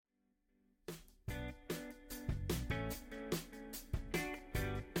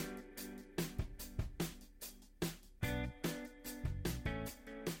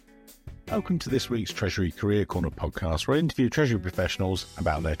Welcome to this week's Treasury Career Corner podcast, where I interview Treasury professionals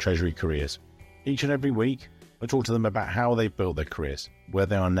about their Treasury careers. Each and every week, I talk to them about how they've built their careers, where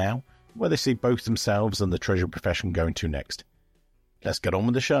they are now, where they see both themselves and the Treasury profession going to next. Let's get on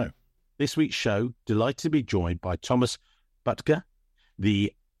with the show. This week's show, delighted to be joined by Thomas Böttger,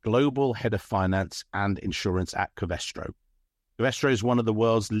 the Global Head of Finance and Insurance at Covestro. Covestro is one of the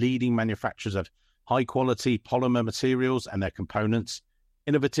world's leading manufacturers of high-quality polymer materials and their components,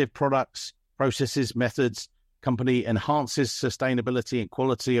 innovative products, processes, methods. Company enhances sustainability and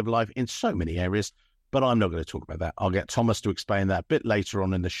quality of life in so many areas, but I'm not going to talk about that. I'll get Thomas to explain that a bit later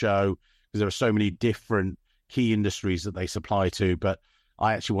on in the show, because there are so many different key industries that they supply to, but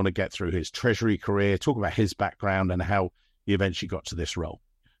I actually want to get through his Treasury career, talk about his background and how he eventually got to this role.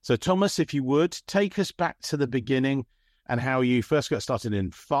 So Thomas, if you would, take us back to the beginning and how you first got started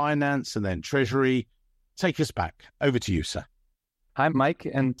in finance and then Treasury. Take us back. Over to you, sir. Hi, Mike,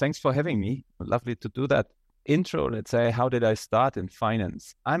 and thanks for having me. Lovely to do that. Intro, let's say, how did I start in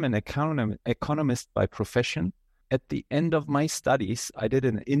finance? I'm an economist by profession. At the end of my studies, I did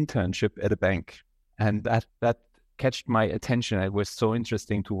an internship at a bank, and that catched my attention. It was so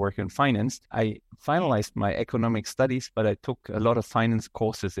interesting to work in finance. I finalized my economic studies, but I took a lot of finance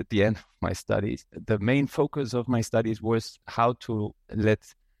courses at the end of my studies. The main focus of my studies was how to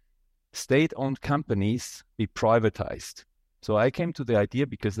let state-owned companies be privatized. So I came to the idea,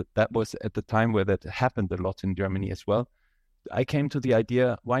 because that was at the time where that happened a lot in Germany as well. I came to the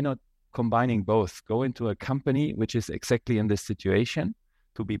idea, why not combining both? Go into a company which is exactly in this situation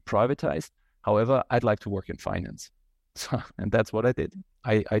to be privatized. However, I'd like to work in finance. And that's what I did.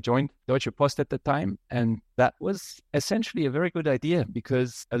 I joined Deutsche Post at the time, and that was essentially a very good idea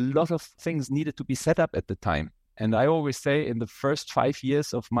because a lot of things needed to be set up at the time. And I always say in the first 5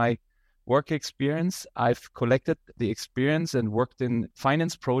 years of my work experience, I've collected the experience and worked in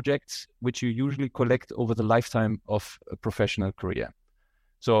finance projects, which you usually collect over the lifetime of a professional career.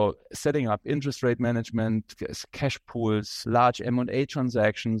 So setting up interest rate management, cash pools, large M&A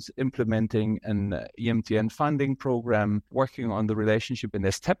transactions, implementing an EMTN funding program, working on the relationship and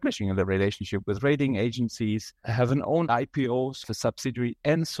establishing the relationship with rating agencies, have an own IPOs, a subsidiary,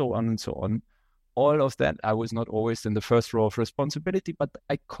 and so on and so on. All of that, I was not always in the first row of responsibility, but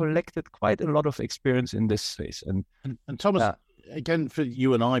I collected quite a lot of experience in this space. And Thomas, again, for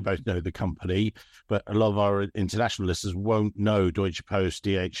you and I both know the company, but a lot of our international listeners won't know Deutsche Post,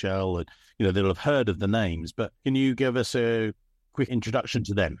 DHL, and they'll have heard of the names. But can you give us a quick introduction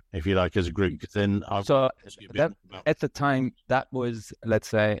to them, if you like, as a group? Because then at the time, that was, let's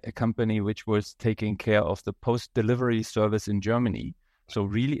say, a company which was taking care of the post delivery service in Germany. So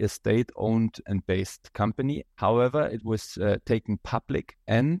really a state-owned and based company. However, it was taken public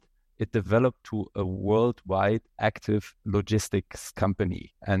and it developed to a worldwide active logistics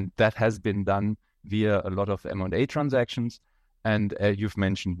company. And that has been done via a lot of M&A transactions. And you've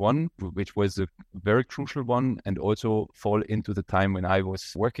mentioned one, which was a very crucial one, and also fall into the time when I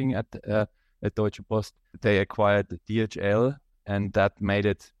was working at Deutsche Post. They acquired DHL, and that made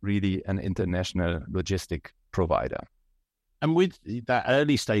it really an international logistic provider. And with that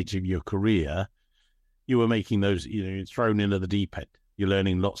early stage of your career, you were making those, thrown into the deep end. You're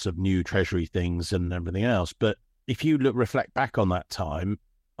learning lots of new Treasury things and everything else. But if you reflect back on that time,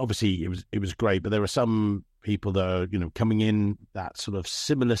 obviously it was great, but there were some people that are, coming in that sort of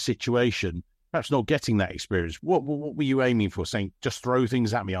similar situation, perhaps not getting that experience. What were you aiming for? Saying, just throw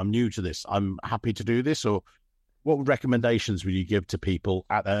things at me. I'm new to this. I'm happy to do this. Or what recommendations would you give to people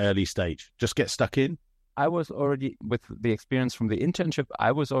at that early stage? Just get stuck in? I was already, with the experience from the internship,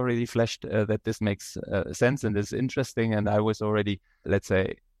 I was already flashed that this makes sense and is interesting. And I was already, let's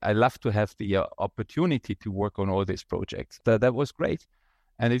say, I love to have the opportunity to work on all these projects. That was great.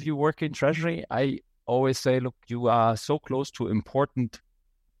 And if you work in Treasury, I always say, look, you are so close to important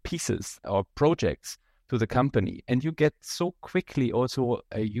pieces or projects to the company, and you get so quickly also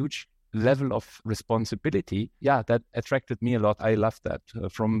a huge level of responsibility. Yeah, that attracted me a lot. I loved that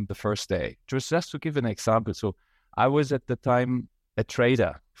from the first day. Just to give an example. So I was at the time a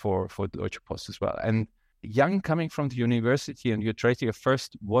trader for Deutsche Post as well. And young, coming from the university, and you're trading your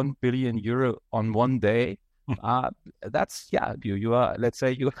first 1 billion euro on one day. That's, you are, let's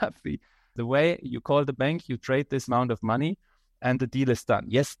say you have the way you call the bank, you trade this amount of money, and the deal is done.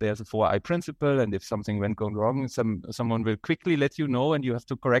 Yes, there's a 4i principle, and if something went wrong, someone will quickly let you know, and you have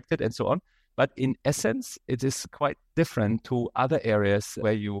to correct it, and so on. But in essence, it is quite different to other areas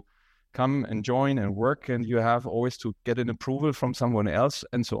where you come and join and work, and you have always to get an approval from someone else,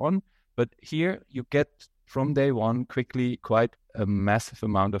 and so on. But here, you get from day one quickly quite a massive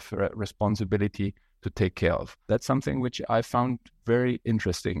amount of responsibility to take care of. That's something which I found very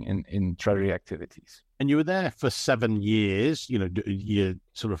interesting in treasury activities. And you were there for 7 years. You're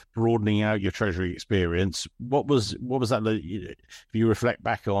sort of broadening out your treasury experience. What was that? If you reflect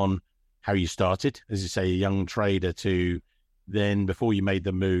back on how you started, as you say, a young trader, to then before you made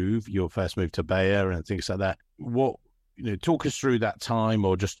the move, your first move to Böttger and things like that. Talk us through that time,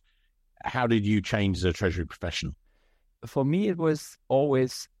 or just how did you change as a treasury professional? For me, it was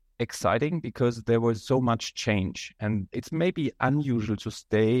always exciting because there was so much change, and it's maybe unusual to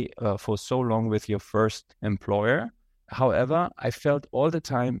stay for so long with your first employer. However, I felt all the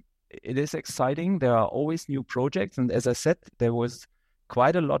time it is exciting. There are always new projects, and as I said, there was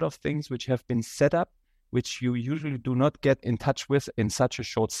quite a lot of things which have been set up which you usually do not get in touch with in such a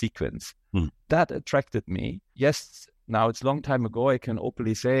short sequence. That attracted me. Yes, now it's a long time ago. I can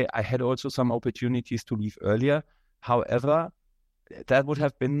openly say I had also some opportunities to leave earlier. However, that would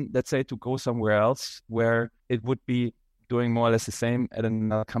have been, let's say, to go somewhere else where it would be doing more or less the same at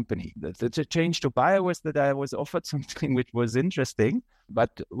another company. The change to Böttger was that I was offered something which was interesting,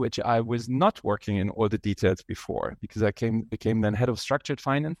 but which I was not working in all the details before, because I became then head of structured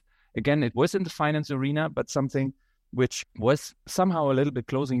finance. Again, it was in the finance arena, but something which was somehow a little bit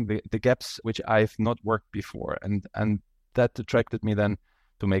closing the gaps which I've not worked before. And that attracted me then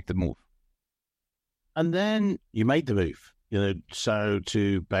to make the move. And then you made the move, so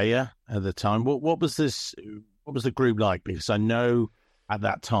to Böttger at the time. What was this? What was the group like? Because I know at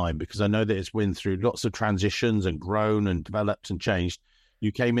that time, because I know that it's went through lots of transitions and grown and developed and changed.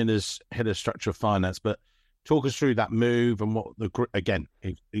 You came in as head of structured finance, but talk us through that move and what the group, again,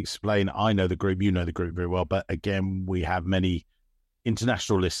 explain. I know the group, you know the group very well, but again, we have many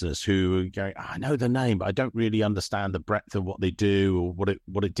international listeners who are going, I know the name, but I don't really understand the breadth of what they do or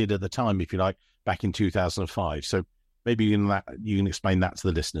what it did at the time, if you like, back in 2005. So maybe you can explain that to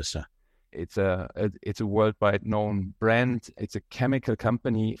the listeners, sir. It's a worldwide known brand. It's a chemical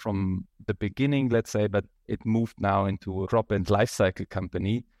company from the beginning, let's say, but it moved now into a crop and life cycle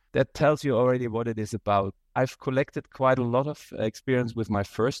company. That tells you already what it is about. I've collected quite a lot of experience with my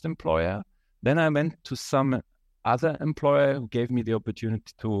first employer. Then I went to some other employer who gave me the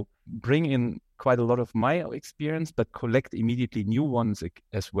opportunity to bring in quite a lot of my experience, but collect immediately new ones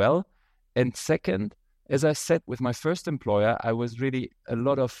as well. And second, as I said, with my first employer, I was really a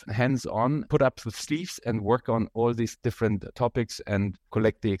lot of hands-on, put up with sleeves and work on all these different topics and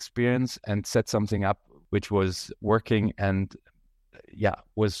collect the experience and set something up which was working and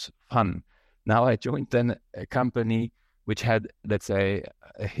was fun. Now I joined then a company which had, let's say,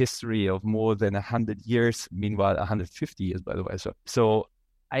 a history of more than 100 years, meanwhile 150 years, by the way. So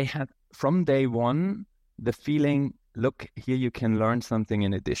I had from day one the feeling, look, here you can learn something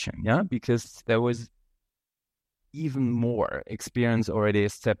in addition, because there was even more experience already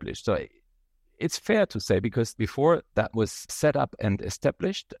established. So it's fair to say, because before that was set up and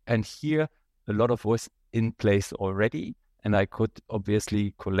established, and here a lot of was in place already. And I could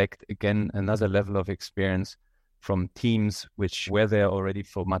obviously collect again another level of experience from teams which were there already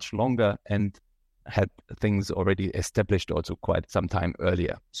for much longer and had things already established also quite some time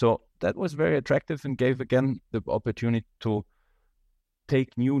earlier. So that was very attractive and gave again the opportunity to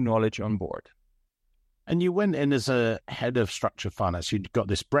take new knowledge on board. And you went in as a head of structured finance. You'd got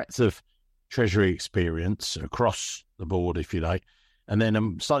this breadth of treasury experience across the board, if you like, and then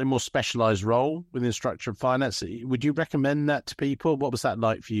a slightly more specialized role within structured finance. Would you recommend that to people? What was that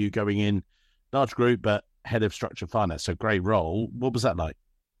like for you going in? Large group, but head of structured finance, a great role. What was that like?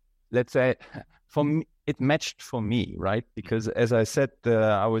 Let's say for me, it matched for me, right? Because as I said,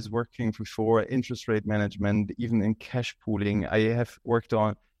 I was working for interest rate management, even in cash pooling.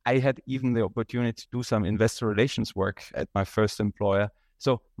 I had even the opportunity to do some investor relations work at my first employer.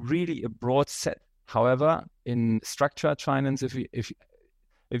 So really a broad set. However, in structured finance,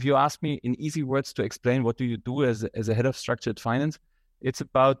 if you ask me in easy words to explain what do you do as a head of structured finance, it's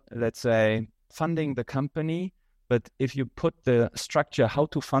about, let's say, funding the company. But if you put the structure, how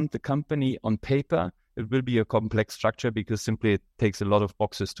to fund the company on paper, it will be a complex structure, because simply it takes a lot of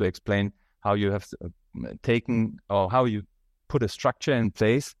boxes to explain how you have taken or how you put a structure in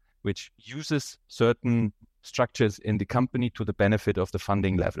place which uses certain structures in the company to the benefit of the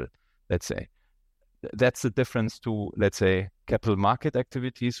funding level, let's say. That's the difference to, let's say, capital market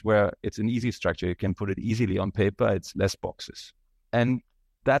activities, where it's an easy structure. You can put it easily on paper. It's less boxes. And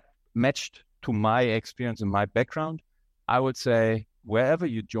that matched to my experience and my background. I would say wherever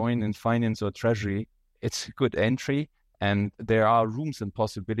you join in finance or treasury, it's a good entry. And there are rooms and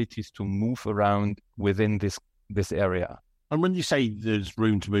possibilities to move around within this area. And when you say there's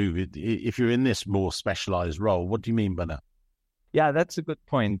room to move, if you're in this more specialized role, what do you mean by that? Yeah, that's a good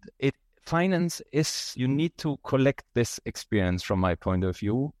point. finance is, you need to collect this experience from my point of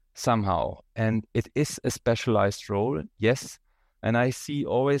view somehow. And it is a specialized role, yes. And I see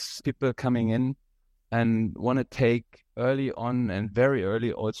always people coming in and want to take early on and very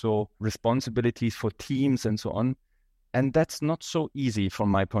early also responsibilities for teams and so on. And that's not so easy from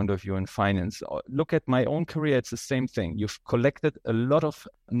my point of view in finance. Look at my own career, it's the same thing. You've collected a lot of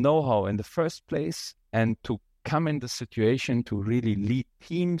know-how in the first place, and to come in the situation to really lead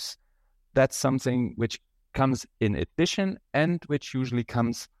teams, that's something which comes in addition and which usually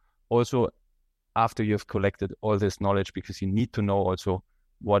comes also after you've collected all this knowledge, because you need to know also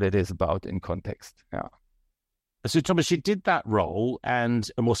what it is about in context. Yeah. So Thomas, you did that role and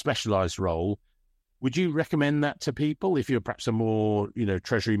a more specialized role. Would you recommend that to people if you're perhaps a more,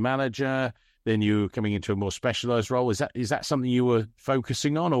 treasury manager, then you're coming into a more specialized role? Is that something you were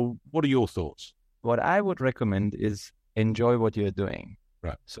focusing on, or what are your thoughts? What I would recommend is enjoy what you're doing.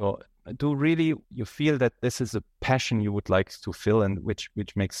 Right. So you feel that this is a passion you would like to fill and which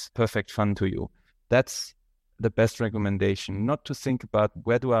makes perfect fun to you. That's the best recommendation. Not to think about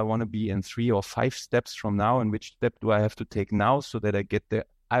where do I want to be in 3 or 5 steps from now and which step do I have to take now so that I get there.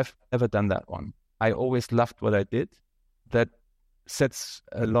 I've never done that one. I always loved what I did. That sets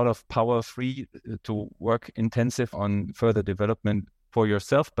a lot of power free to work intensive on further development for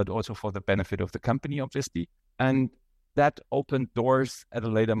yourself, but also for the benefit of the company, obviously. And that opened doors at a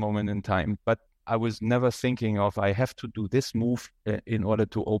later moment in time. But I was never thinking of, I have to do this move in order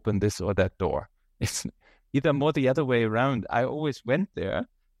to open this or that door. It's either more the other way around. I always went there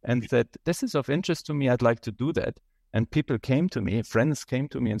and said, this is of interest to me. I'd like to do that. And people came to me, friends came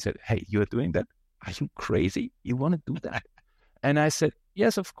to me and said, hey, you're doing that? Are you crazy? You want to do that? And I said,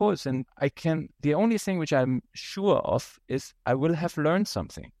 yes, of course. And the only thing which I'm sure of is I will have learned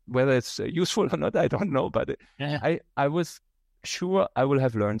something. Whether it's useful or not, I don't know. But I was sure I will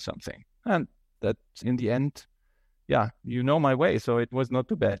have learned something. And that in the end, my way. So it was not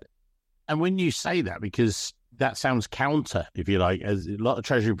too bad. And when you say that, because that sounds counter, if you like, as a lot of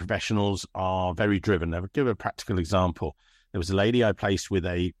treasury professionals are very driven. I'll give a practical example. There was a lady I placed with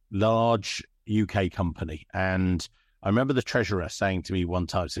a large UK company, and I remember the treasurer saying to me one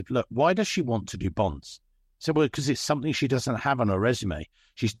time, said, look, why does she want to do bonds? I said, well, because it's something she doesn't have on her resume.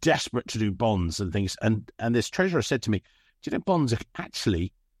 She's desperate to do bonds and things. And this treasurer said to me, do you know, bonds are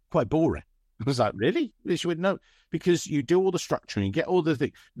actually quite boring. I was like, really? She went, no, because you do all the structuring, you get all the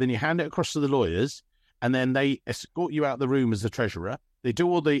things, then you hand it across to the lawyers, and then they escort you out of the room as the treasurer. They do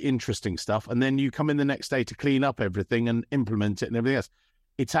all the interesting stuff, and then you come in the next day to clean up everything and implement it and everything else.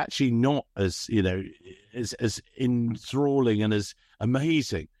 It's actually not as, as enthralling and as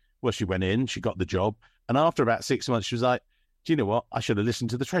amazing. Well, she went in, she got the job, and after about 6 months, she was like, do you know what? I should have listened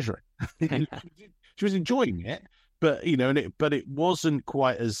to the treasurer. She was enjoying it. But, but it wasn't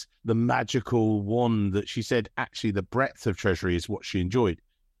quite as the magical one that she said. Actually, the breadth of treasury is what she enjoyed.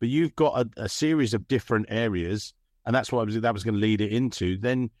 But you've got a series of different areas, and that's what that was going to lead it into.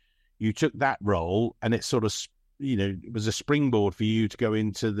 Then you took that role, and it sort of, it was a springboard for you to go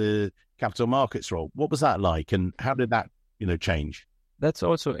into the capital markets role. What was that like, and how did that, change? That's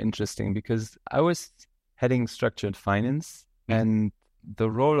also interesting because I was heading structured finance, and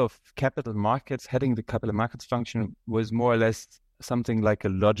the role of capital markets, heading the capital markets function, was more or less something like a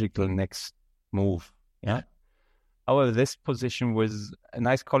logical next move. Yeah. However, this position was, a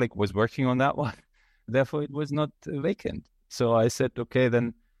nice colleague was working on that one. Therefore, it was not vacant. So I said, okay,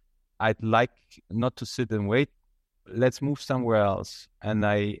 then I'd like not to sit and wait. Let's move somewhere else. And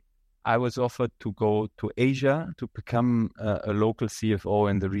I was offered to go to Asia to become a local CFO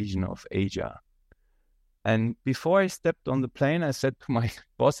in the region of Asia. And before I stepped on the plane, I said to my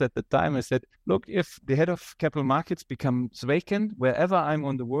boss at the time, I said, look, if the head of capital markets becomes vacant, wherever I'm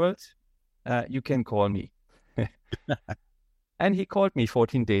on the world, you can call me. And he called me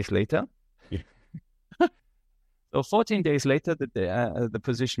 14 days later. Yeah. So 14 days later, the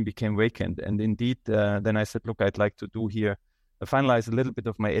position became vacant. And indeed, then I said, look, I'd like to finalize a little bit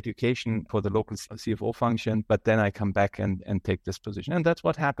of my education for the local CFO function, but then I come back and take this position. And that's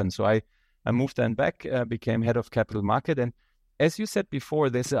what happened. So I moved then back, became head of capital market. And as you said before,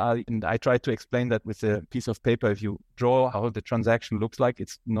 and I tried to explain that with a piece of paper. If you draw how the transaction looks like,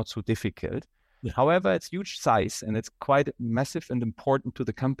 it's not so difficult. Yeah. However, it's huge size and it's quite massive and important to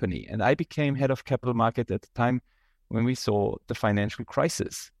the company. And I became head of capital market at the time when we saw the financial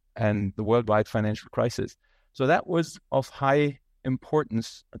crisis and the worldwide financial crisis. So that was of high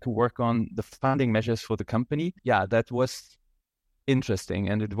importance to work on the funding measures for the company. Yeah, that was interesting,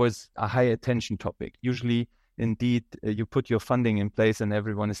 and it was a high attention topic. Usually, indeed, you put your funding in place and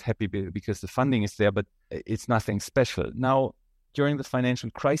everyone is happy because the funding is there, but it's nothing special. Now, during the financial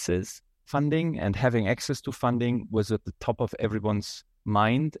crisis, funding, and having access to funding was at the top of everyone's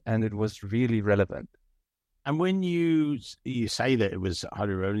mind, and it was really relevant. And when you say that it was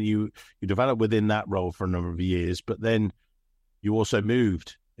highly relevant, you developed within that role for a number of years, but then you also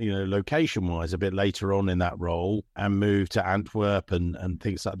moved, location-wise a bit later on in that role and moved to Antwerp and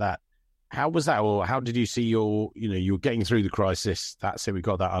things like that. How was that, or how did you see you were getting through the crisis? That's it, we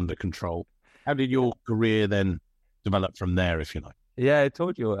got that under control. How did your career then develop from there, if you like? Yeah, I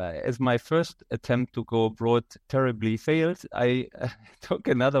told you, as my first attempt to go abroad terribly failed, I took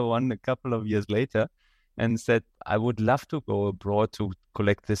another one a couple of years later and said, I would love to go abroad to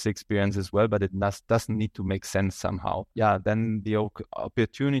collect this experience as well, but it doesn't need to make sense somehow. Yeah, then the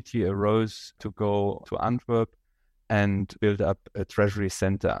opportunity arose to go to Antwerp and build up a treasury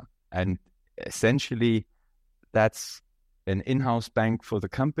center. And essentially, that's an in-house bank for the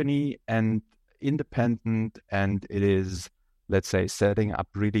company and independent, and it is, let's say, setting up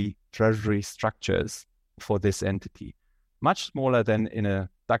really treasury structures for this entity. Much smaller than in a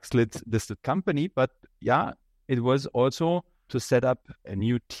DAX listed company, but yeah, it was also to set up a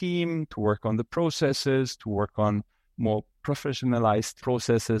new team, to work on the processes, to work on more professionalized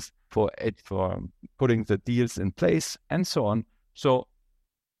processes for putting the deals in place and so on. So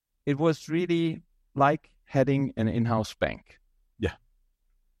it was really like heading an in-house bank. Yeah.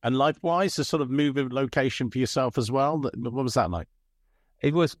 And life-wise, a sort of move of location for yourself as well. What was that like?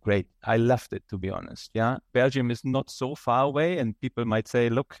 It was great. I loved it, to be honest. Yeah. Belgium is not so far away, and people might say,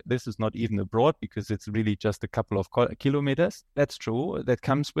 look, this is not even abroad because it's really just a couple of kilometers. That's true. That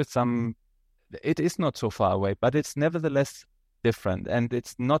comes with it is not so far away, but it's nevertheless different. And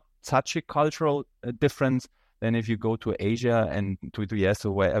it's not such a cultural difference than if you go to Asia and to the US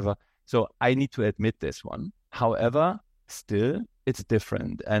or wherever. So I need to admit this one. However, still, it's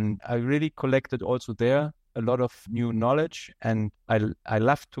different. And I really collected also there a lot of new knowledge, and I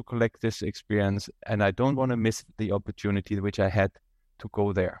love to collect this experience, and I don't want to miss the opportunity which I had to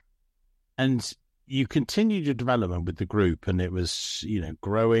go there. And you continued your development with the group, and it was,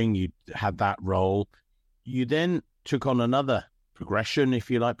 growing. You had that role. You then took on another progression,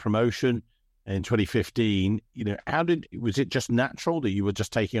 if you like, promotion in 2015. Was it just natural that you were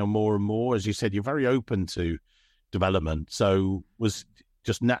just taking on more and more? As you said, you're very open to development. So was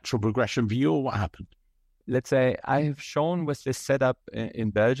just natural progression for you, or what happened? Let's say I have shown with this setup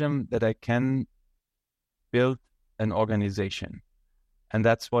in Belgium that I can build an organization. And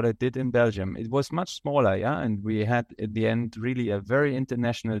that's what I did in Belgium. It was much smaller, yeah. And we had, in the end, really a very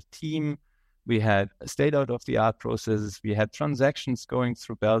international team. We had state-of-the-art processes. We had transactions going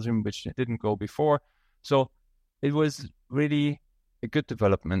through Belgium, which didn't go before. So it was really a good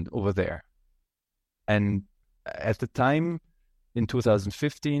development over there. And at the time, in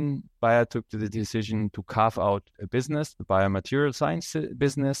 2015, Bayer took the decision to carve out a business, the biomaterial science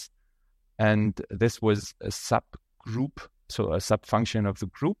business. And this was a subgroup, so a sub-function of the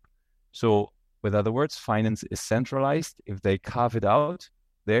group. So with other words, finance is centralized. If they carve it out,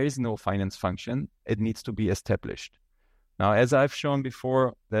 there is no finance function. It needs to be established. Now, as I've shown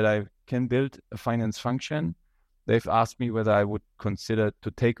before that I can build a finance function, they've asked me whether I would consider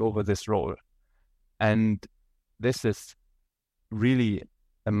to take over this role. And this is really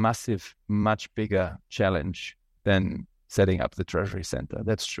a massive, much bigger challenge than setting up the treasury center.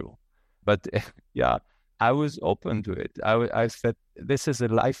 That's true. But yeah, I was open to it. I said, this is a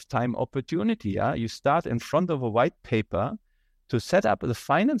lifetime opportunity. Yeah? You start in front of a white paper to set up the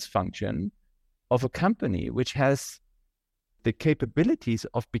finance function of a company which has the capabilities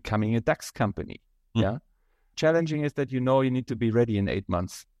of becoming a DAX company. Yeah. Challenging is that you need to be ready in 8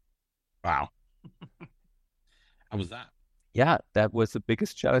 months. Wow. How was that? Yeah, that was the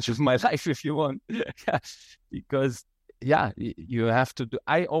biggest challenge of my life, if you want. Because, you have to do.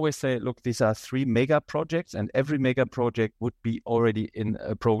 I always say, look, these are 3 mega projects, and every mega project would be already in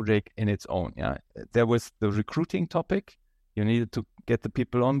a project in its own. Yeah, there was the recruiting topic. You needed to get the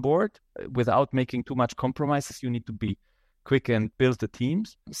people on board without making too much compromises. You need to be quick and build the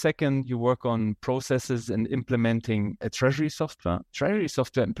teams. Second, you work on processes and implementing a treasury software. Treasury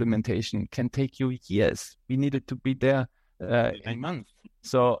software implementation can take you years. We needed to be there a month.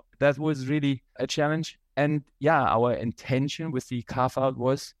 So that was really a challenge. And our intention with the carve-out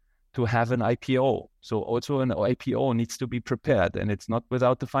was to have an IPO. So also an IPO needs to be prepared, and it's not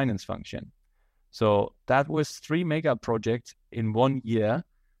without the finance function. So that was 3 mega projects in 1 year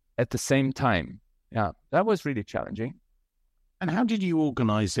at the same time. Yeah, that was really challenging. And how did you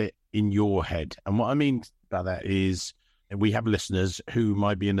organize it in your head? And what I mean by that is, we have listeners who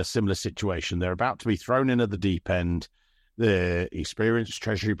might be in a similar situation. They're about to be thrown in at the deep end. The experienced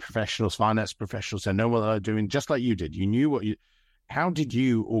treasury professionals, finance professionals, they know what they're doing, just like you did. You knew how did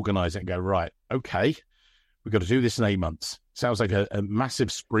you organize it and go, right, okay, we've got to do this in 8 months? Sounds like a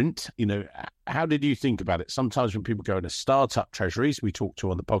massive sprint. How did you think about it? Sometimes when people go into startup treasuries, we talk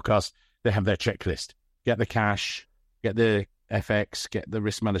to on the podcast, they have their checklist, get the cash, get the FX, get the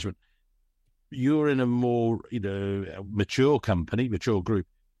risk management. You're in a more, mature company, mature group.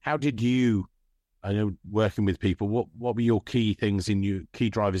 How did you, I know, working with people, what were your key things key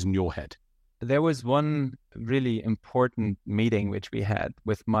drivers in your head? There was one really important meeting which we had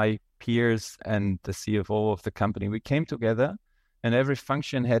with my peers and the CFO of the company. We came together and every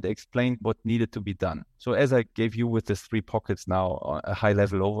function had explained what needed to be done. So as I gave you with the 3 pockets now, a high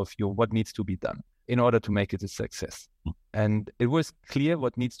level overview of what needs to be done in order to make it a success. And it was clear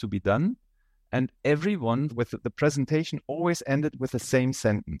what needs to be done. And everyone with the presentation always ended with the same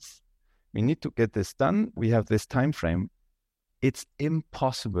sentence. We need to get this done. We have this time frame. It's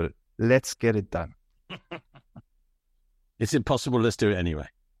impossible. Let's get it done. It's impossible. Let's do it anyway.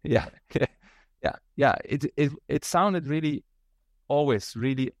 Yeah. It sounded really always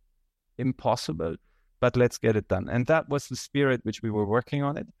really impossible, but let's get it done. And that was the spirit which we were working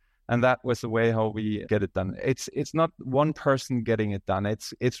on it. And that was the way how we get it done. It's not one person getting it done.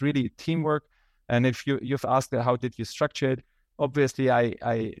 It's really teamwork. And if you've asked how did you structure it, obviously,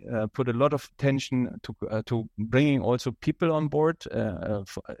 I put a lot of attention to bringing also people on board,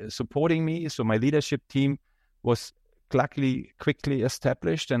 supporting me. So my leadership team was luckily quickly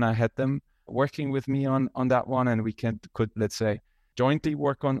established, and I had them working with me on that one, and we could let's say jointly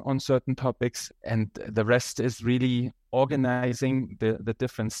work on certain topics. And the rest is really organizing the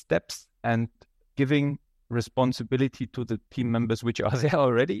different steps and giving responsibility to the team members which are there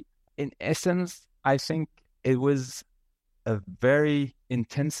already. In essence, I think it was a very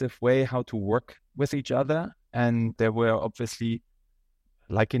intensive way how to work with each other. And there were obviously,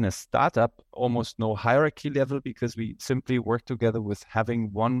 like in a startup, almost no hierarchy level because we simply work together with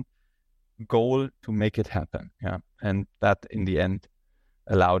having one goal to make it happen. Yeah. And that in the end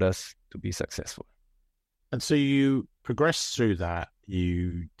allowed us to be successful. And so you progressed through that,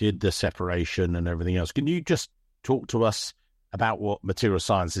 you did the separation and everything else. Can you just talk to us about what material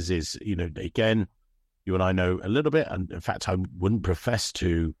sciences is? Again, you and I know a little bit, and in fact, I wouldn't profess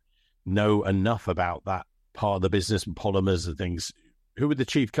to know enough about that part of the business and polymers and things. Who are the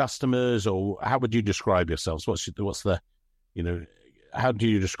chief customers, or how would you describe yourselves? How do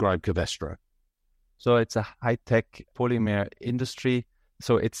you describe Covestro? So it's a high-tech polymer industry.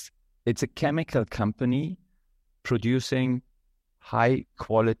 So it's a chemical company producing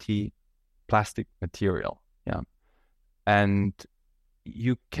high-quality plastic material. Yeah, and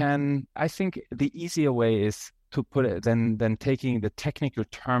I think the easier way is to put it than taking the technical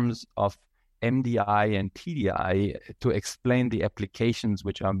terms of MDI and TDI to explain the applications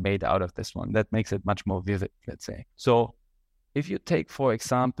which are made out of this one. That makes it much more vivid, let's say. So if you take, for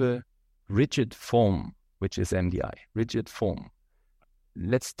example, rigid foam, which is MDI, rigid foam.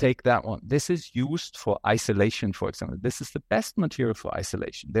 Let's take that one. This is used for isolation, for example. This is the best material for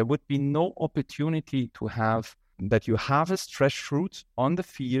isolation. There would be no opportunity to have that you harvest fresh fruits on the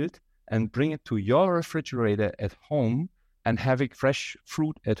field and bring it to your refrigerator at home and having fresh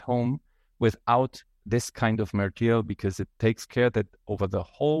fruit at home without this kind of material, because it takes care that over the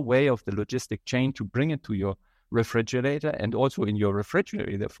whole way of the logistic chain to bring it to your refrigerator, and also in your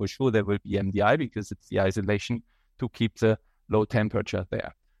refrigerator, for sure, there will be MDI because it's the isolation to keep the low temperature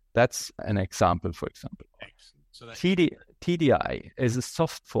there. That's an example, for example. So TDI is a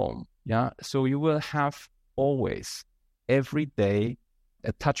soft foam. Yeah. So you will have always, every day,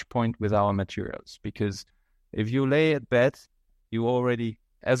 a touch point with our materials, because if you lay at bed, you already,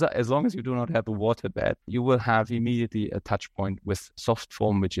 as long as you do not have a water bed, you will have immediately a touch point with soft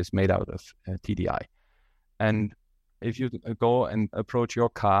foam, which is made out of TDI. And if you go and approach your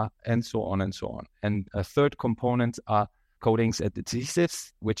car, and so on and so on. And a third component are coatings and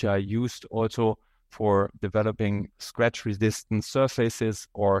adhesives, which are used also for developing scratch-resistant surfaces,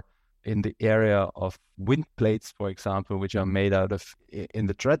 or in the area of wind plates, for example, which are made out of, in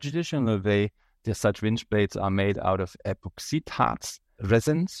the traditional way, such wind plates are made out of epoxy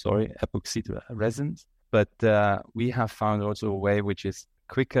resins. But we have found also a way which is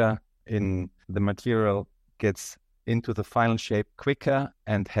quicker in the material, gets into the final shape quicker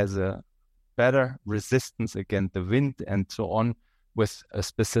and has a better resistance against the wind and so on, with a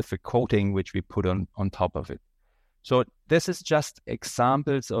specific coating which we put on top of it. So this is just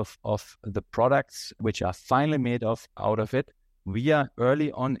examples of the products which are finally made out of it. We are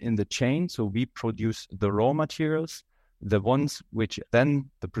early on in the chain, so we produce the raw materials, the ones which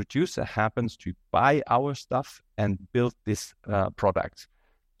then the producer happens to buy our stuff and build this product.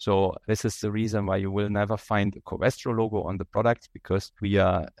 So this is the reason why you will never find a Covestro logo on the products, because we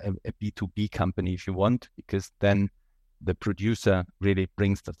are a B2B company, if you want, because then the producer really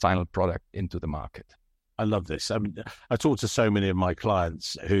brings the final product into the market. I love this. I mean, I talk to so many of my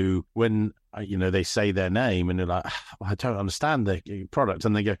clients who, when they say their name and they're like, I don't understand the product,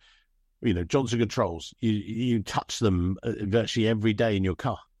 and they go, Johnson Controls. You touch them virtually every day in your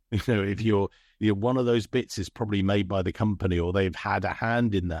car. If you're one of those bits is probably made by the company, or they've had a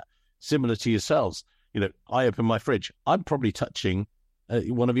hand in that. Similar to yourselves, I open my fridge, I'm probably touching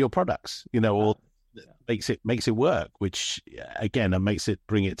one of your products, or makes it work, which again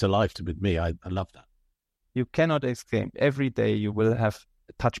bring it to life with me. I love that. You cannot escape. Every day you will have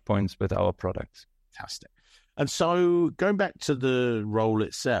touch points with our products. Fantastic. And so going back to the role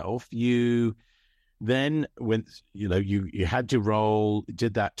itself, you then went, you had your role,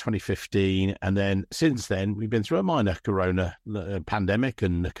 did that 2015. And then since then, we've been through a minor corona pandemic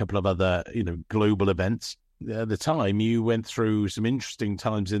and a couple of other, global events. At the time, you went through some interesting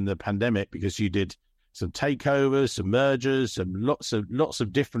times in the pandemic because you did some takeovers, some mergers, and lots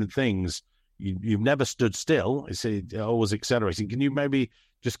of different things. You've never stood still. It's always accelerating. Can you maybe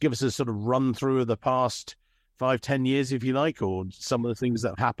just give us a sort of run through of the past 5-10 years, if you like, or some of the things that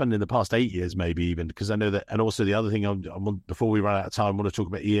have happened in the past 8 years, maybe even? Because I know that, and also the other thing, I want, before we run out of time, I want to talk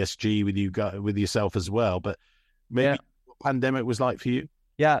about ESG with yourself as well. But maybe what pandemic was like for you?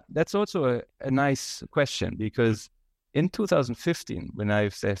 Yeah, that's also a nice question, because in 2015, when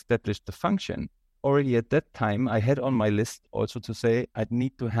I've established the function, already at that time, I had on my list also to say I'd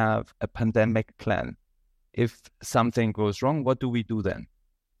need to have a pandemic plan. If something goes wrong, what do we do then?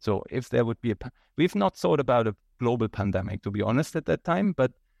 So if there would be we've not thought about a global pandemic, to be honest, at that time,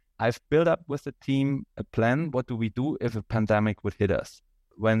 but I've built up with the team a plan. What do we do if a pandemic would hit us?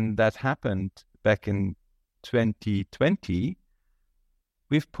 When that happened back in 2020,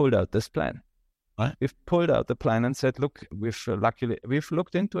 we've pulled out this plan. Right. We've pulled out the plan and said, look, we've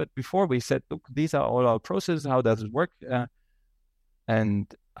looked into it before. We said, look, these are all our processes. How does it work?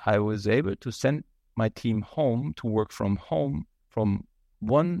 And I was able to send my team home to work from home from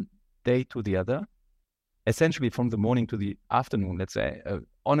one day to the other, essentially from the morning to the afternoon, let's say.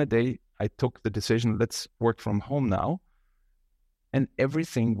 On a day, I took the decision, let's work from home now. And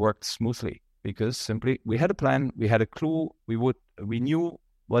everything worked smoothly because simply we had a plan, we had a clue, we knew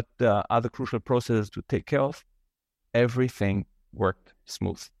what are the crucial processes to take care of. Everything worked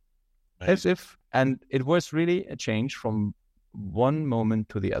smooth. Right. And it was really a change from one moment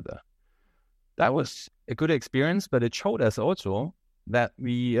to the other. That was a good experience, but it showed us also that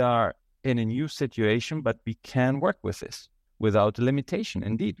we are in a new situation, but we can work with this without a limitation.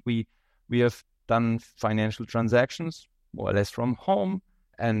 Indeed, we have done financial transactions more or less from home,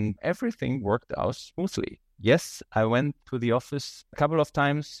 and everything worked out smoothly. Yes, I went to the office a couple of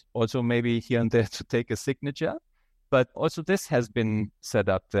times, also maybe here and there to take a signature, but also this has been set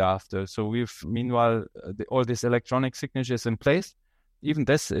up thereafter. So we've, meanwhile, all these electronic signatures in place. Even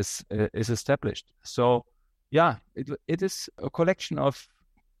this is established. So yeah, it is a collection of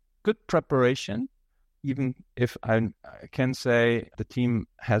good preparation, even if I can say the team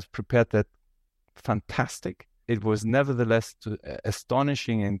has prepared that fantastic. It was nevertheless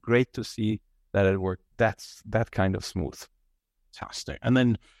astonishing and great to see that it worked that kind of smooth. Fantastic. And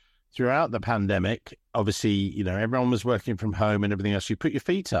then throughout the pandemic, obviously, everyone was working from home and everything else. You put your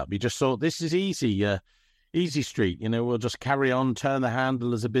feet up. You just thought, this is easy, easy street. We'll just carry on, turn the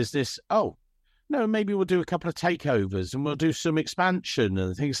handle as a business. Oh, no, maybe we'll do a couple of takeovers and we'll do some expansion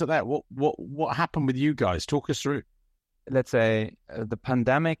and things like that. What happened with you guys? Talk us through. Let's say the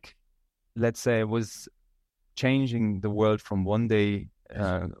pandemic, was changing the world from one day,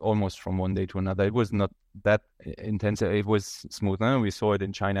 almost from one day to another. It was not that intense. It was smooth. We saw it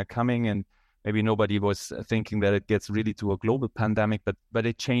in China coming, and maybe nobody was thinking that it gets really to a global pandemic, but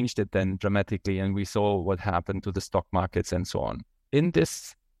it changed it then dramatically, and we saw what happened to the stock markets and so on. In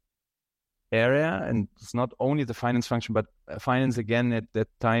this area, and it's not only the finance function, but finance again at that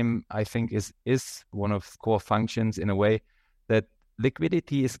time, I think is one of the core functions in a way that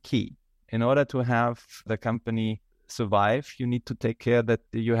liquidity is key. In order to have the company survive, you need to take care that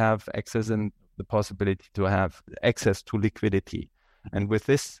you have access and the possibility to have access to liquidity. And with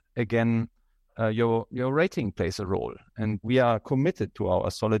this, again, your rating plays a role. And we are committed to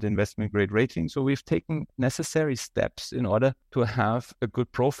our solid investment grade rating. So we've taken necessary steps in order to have a good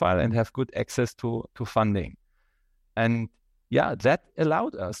profile and have good access to funding. And yeah, that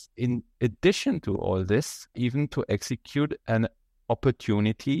allowed us, in addition to all this, even to execute an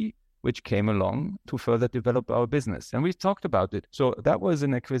opportunity which came along to further develop our business. And we talked about it. So that was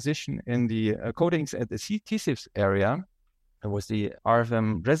an acquisition in the coatings at the TSIFs area It was the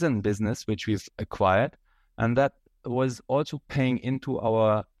RFM resin business, which we've acquired. And that was also paying into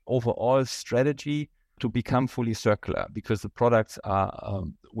our overall strategy to become fully circular, because the products are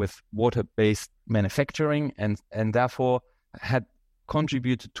with water-based manufacturing and therefore had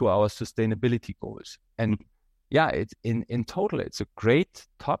contributed to our sustainability goals. And yeah, it's in total, it's a great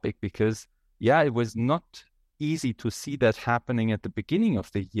topic because, yeah, it was not easy to see that happening at the beginning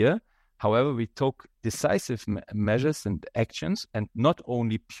of the year. However, we took decisive measures and actions, and not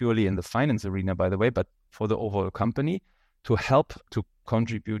only purely in the finance arena, by the way, but for the overall company, to help to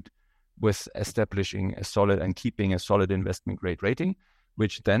contribute with establishing a solid and keeping a solid investment grade rating,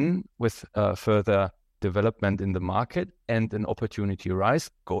 which then with further development in the market and an opportunity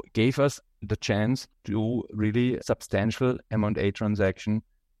rise gave us the chance to do really substantial M&A transaction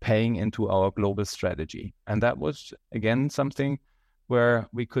paying into our global strategy. And that was, again, something where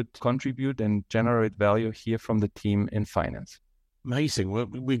we could contribute and generate value here from the team in finance. Amazing.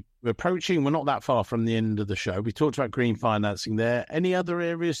 We're approaching, we're not that far from the end of the show. We talked about green financing there. Any other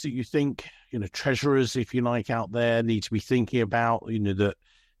areas that you think, treasurers, if you like, out there need to be thinking about, that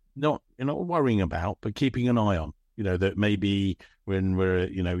not worrying about, but keeping an eye on, that maybe when we're,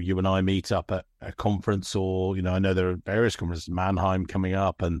 you and I meet up at a conference, or, I know there are various conferences, Mannheim coming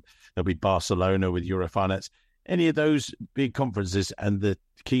up, and there'll be Barcelona with Eurofinance. Any of those big conferences, and the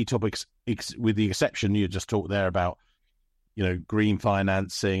key topics, with the exception you just talked there about, green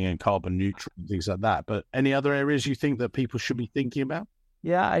financing and carbon neutral, things like that. But any other areas you think that people should be thinking about?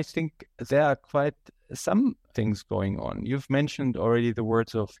 Yeah, I think there are quite some things going on. You've mentioned already the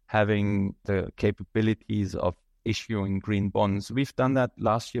words of having the capabilities of issuing green bonds. We've done that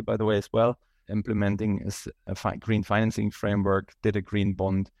last year, by the way, as well, implementing a green financing framework, did a green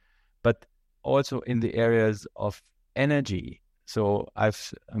bond, but also in the areas of energy. So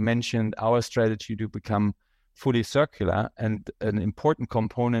I've mentioned our strategy to become fully circular, and an important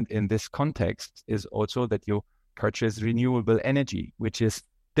component in this context is also that you purchase renewable energy, which is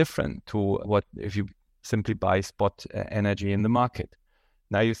different to what if you simply buy spot energy in the market.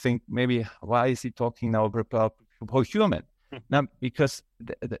 Now you think, maybe why is he talking now about procurement? Now, because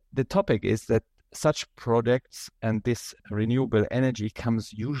the topic is that such products and this renewable energy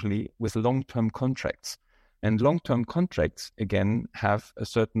comes usually with long-term contracts. And long-term contracts, again, have a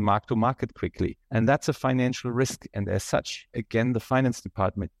certain mark-to-market quickly. And that's a financial risk. And as such, again, the finance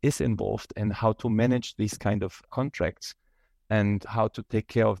department is involved in how to manage these kind of contracts and how to take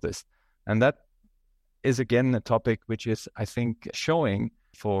care of this. And that is, again, a topic which is, I think, showing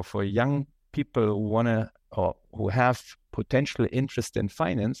for young people who want to or who have potential interest in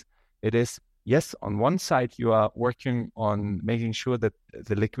finance. It is, yes, on one side, you are working on making sure that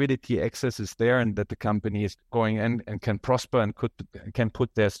the liquidity access is there and that the company is going in and can prosper and can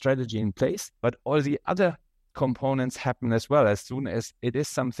put their strategy in place. But all the other components happen as well. As soon as it is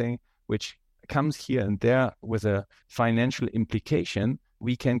something which comes here and there with a financial implication,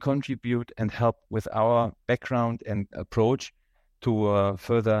 we can contribute and help with our background and approach to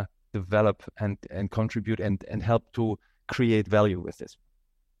further develop and contribute and help to create value with this.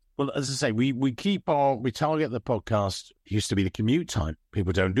 Well, as I say, we target the podcast. It used to be the commute time.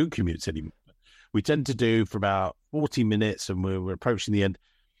 People don't do commutes anymore. We tend to do for about 40 minutes, and we're approaching the end.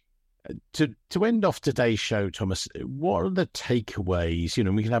 To end off today's show, Thomas, what are the takeaways?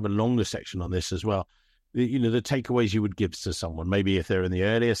 We can have a longer section on this as well. The takeaways you would give to someone, maybe if they're in the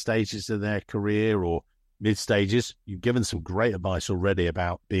earlier stages of their career or mid stages. You've given some great advice already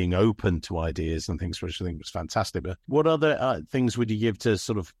about being open to ideas and things, which I think was fantastic. But what other things would you give to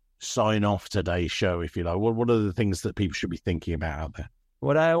sort of sign off today's show, if you like? What are the things that people should be thinking about out there?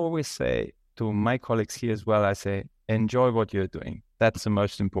 What I always say to my colleagues here as well, I say, enjoy what you're doing. That's the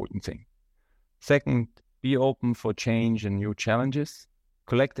most important thing. Second, be open for change and new challenges.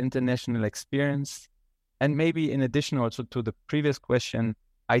 Collect international experience. And maybe in addition also to the previous question,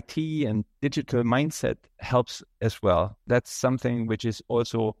 IT and digital mindset helps as well. That's something which is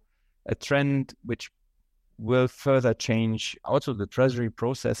also a trend which will further change also the treasury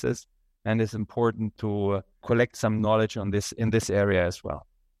processes, and it's important to collect some knowledge on this in this area as well.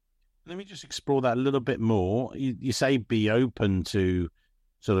 Let me just explore that a little bit more. You say be open to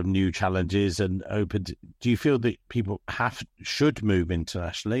sort of new challenges and open to, do you feel that people should move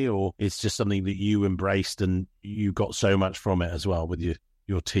internationally, or it's just something that you embraced and you got so much from it as well with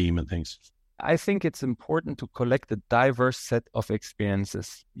your team and things? I think it's important to collect a diverse set of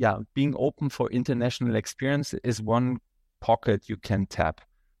experiences. Yeah, being open for international experience is one pocket you can tap,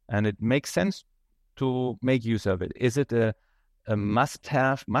 and it makes sense to make use of it. Is it a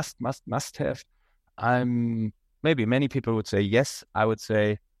must-have? Maybe many people would say yes. I would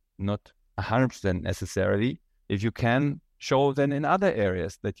say not 100% necessarily. If you can show then in other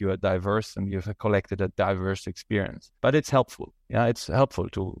areas that you are diverse and you've collected a diverse experience. But it's helpful. Yeah, it's helpful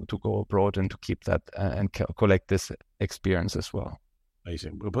to go abroad and to keep that and collect this experience as well.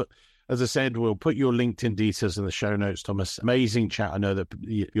 Amazing. As I said, we'll put your LinkedIn details in the show notes, Thomas. Amazing chat. I know that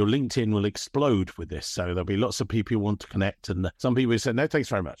your LinkedIn will explode with this. So there'll be lots of people who want to connect. And some people say, no, thanks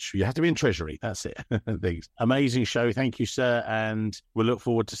very much. You have to be in Treasury. That's it. Amazing show. Thank you, sir. And we'll look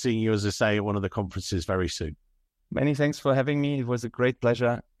forward to seeing you, as I say, at one of the conferences very soon. Many thanks for having me. It was a great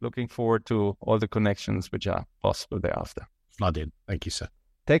pleasure. Looking forward to all the connections which are possible thereafter. Flood in. Thank you, sir.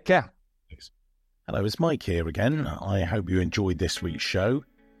 Take care. Thanks. Hello, it's Mike here again. I hope you enjoyed this week's show.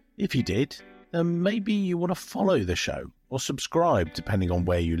 If you did, then maybe you want to follow the show or subscribe, depending on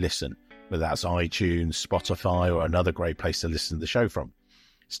where you listen, whether that's iTunes, Spotify, or another great place to listen to the show from.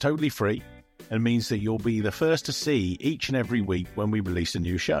 It's totally free and means that you'll be the first to see each and every week when we release a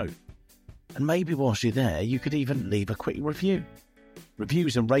new show. And maybe whilst you're there, you could even leave a quick review.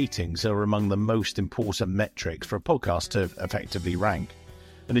 Reviews and ratings are among the most important metrics for a podcast to effectively rank.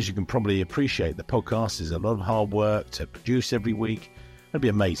 And as you can probably appreciate, the podcast is a lot of hard work to produce every week. It'd be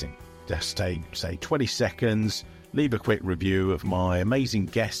amazing. Just take, say, 20 seconds, leave a quick review of my amazing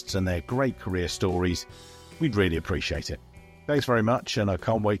guests and their great career stories. We'd really appreciate it. Thanks very much, and I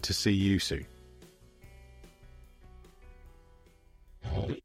can't wait to see you soon.